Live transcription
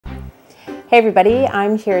Hey everybody,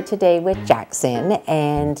 I'm here today with Jackson,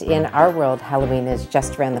 and in our world Halloween is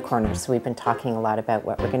just around the corner, so we've been talking a lot about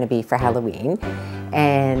what we're going to be for Halloween.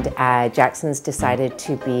 And Jackson's decided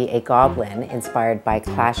to be a goblin inspired by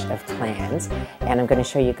Clash of Clans, and I'm going to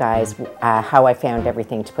show you guys how I found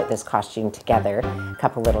everything to put this costume together. A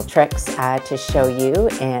couple little tricks to show you,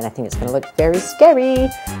 and I think it's going to look very scary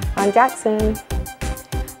on Jackson.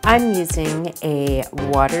 I'm using a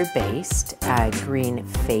water-based green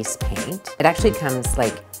face paint. It actually comes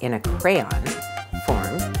like in a crayon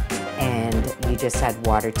form, and you just add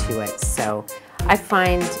water to it. So I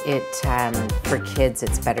find it, for kids,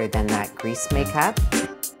 it's better than that grease makeup.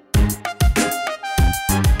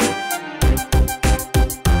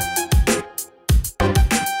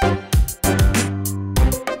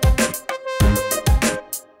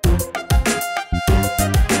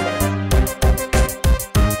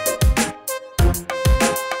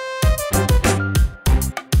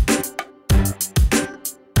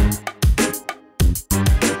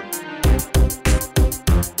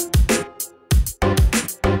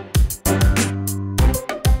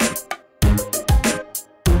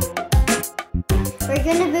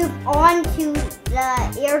 We're gonna move on to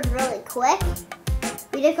the ears really quick.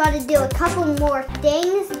 We just gotta do a couple more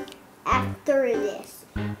things after this.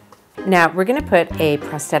 Now we're gonna put a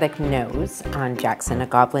prosthetic nose on Jackson, a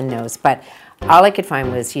goblin nose, but all I could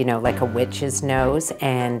find was, you know, like a witch's nose,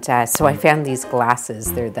 and so I found these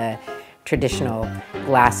glasses. They're the traditional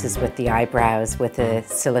glasses with the eyebrows with a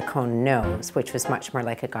silicone nose, which was much more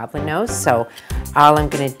like a goblin nose. So all I'm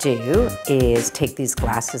gonna do is take these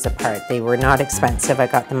glasses apart. They were not expensive. I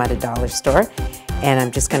got them at a dollar store, and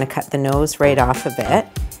I'm just gonna cut the nose right off of it.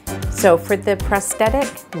 So for the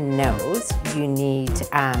prosthetic nose, you need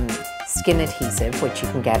skin adhesive, which you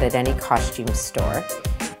can get at any costume store.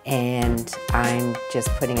 And I'm just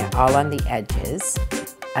putting it all on the edges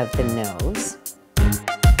of the nose.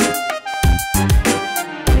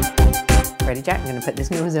 Ready, Jack? I'm gonna put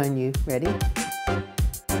this nose on you. Ready?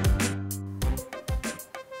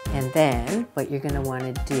 And then what you're gonna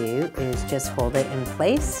wanna do is just hold it in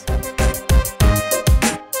place.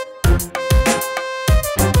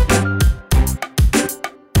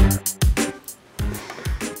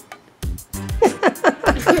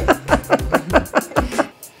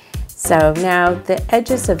 So now the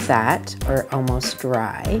edges of that are almost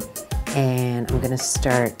dry, and I'm gonna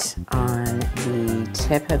start on the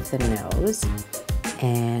tip of the nose,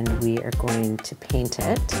 and we are going to paint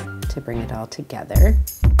it to bring it all together.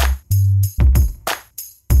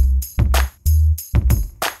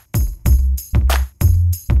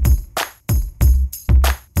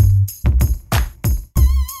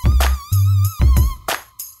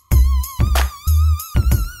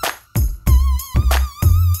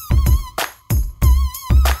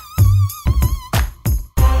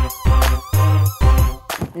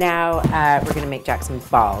 Now we're gonna make Jackson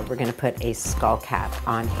bald. We're gonna put a skull cap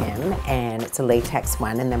on him, and it's a latex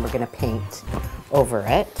one, and then we're gonna paint over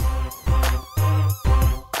it.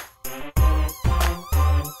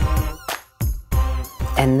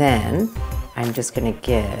 And then I'm just gonna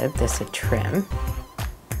give this a trim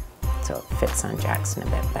so it fits on Jackson a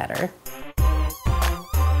bit better.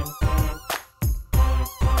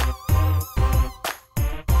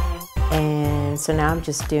 And so now I'm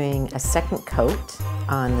just doing a second coat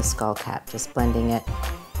on the skull cap, just blending it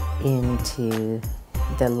into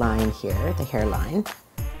the line here, the hairline.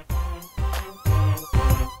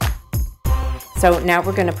 So now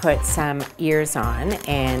we're gonna put some ears on,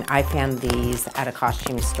 and I found these at a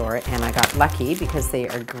costume store, and I got lucky because they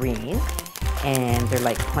are green and they're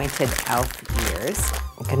like pointed elf ears.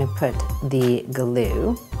 I'm gonna put the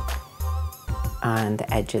glue on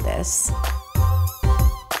the edge of this,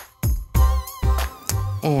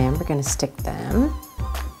 and we're gonna stick them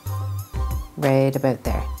right about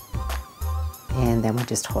there, and then we'll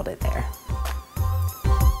just hold it there.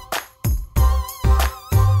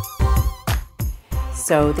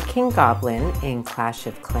 So the King Goblin in Clash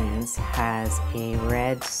of Clans has a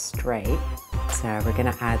red stripe, so we're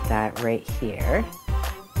gonna add that right here.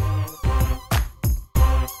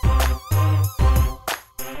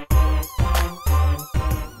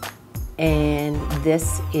 And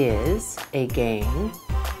this is, again,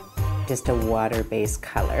 just a water-based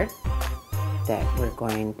color that we're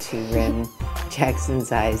going to rim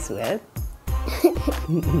Jackson's eyes with.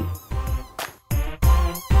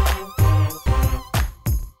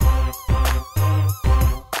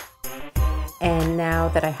 And now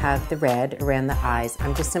that I have the red around the eyes,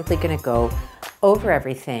 I'm just simply gonna go over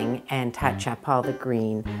everything and touch up all the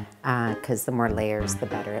green, because the more layers, the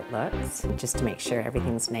better it looks, just to make sure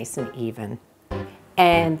everything's nice and even.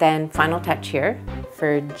 And then final touch here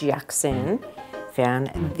for Jackson.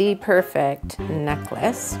 Found the perfect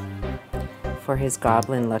necklace for his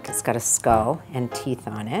goblin look. It's got a skull and teeth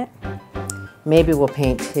on it. Maybe we'll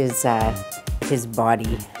paint his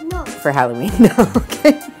body for Halloween. No,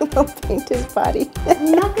 okay, we'll paint his body.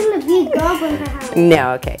 I'm not gonna be a goblin for Halloween.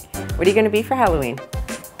 No, okay. What are you gonna be for Halloween?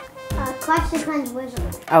 Clash of Clans wizard.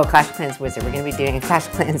 Oh, Clash of Clans wizard. We're gonna be doing a Clash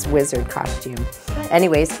of Clans wizard costume.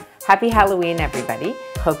 Anyways, happy Halloween, everybody.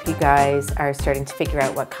 Hope you guys are starting to figure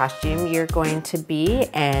out what costume you're going to be,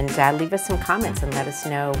 and leave us some comments and let us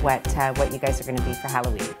know what you guys are gonna be for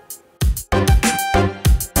Halloween.